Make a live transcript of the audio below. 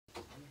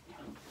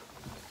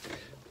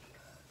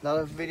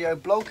another video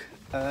blog.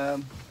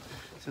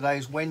 Today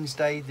is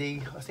Wednesday,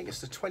 I think it's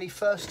the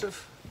 21st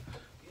of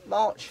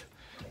March.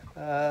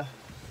 Out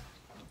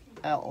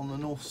on the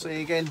North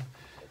Sea again.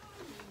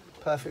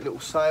 Perfect little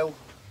sail.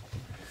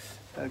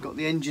 Got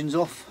the engines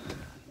off,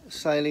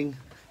 sailing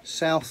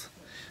south.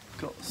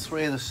 Got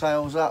 3 of the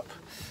sails up.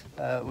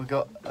 We've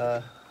got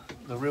the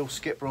real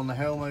skipper on the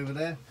helm over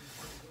there.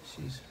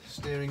 She's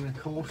steering the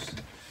course.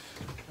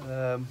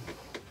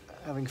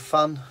 Having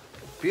fun.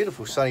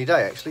 Beautiful sunny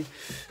day actually.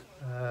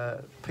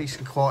 Peace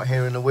and quiet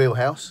here in the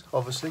wheelhouse,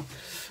 obviously.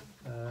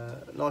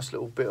 Nice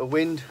little bit of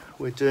wind.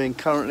 We're doing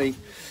currently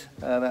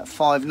about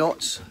 5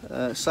 knots,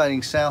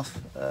 sailing south.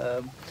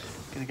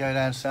 Going to go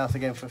down south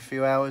again for a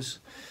few hours,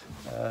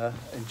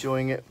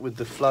 enjoying it with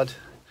the flood,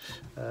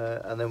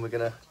 and then we're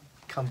going to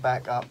come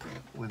back up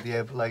with the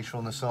ebb later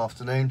on this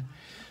afternoon.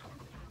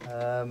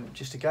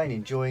 Just again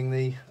enjoying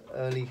the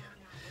early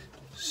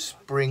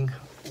spring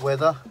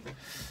weather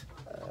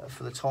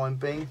for the time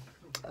being.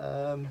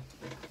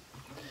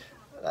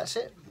 That's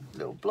it,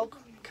 little blog.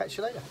 Catch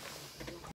you later.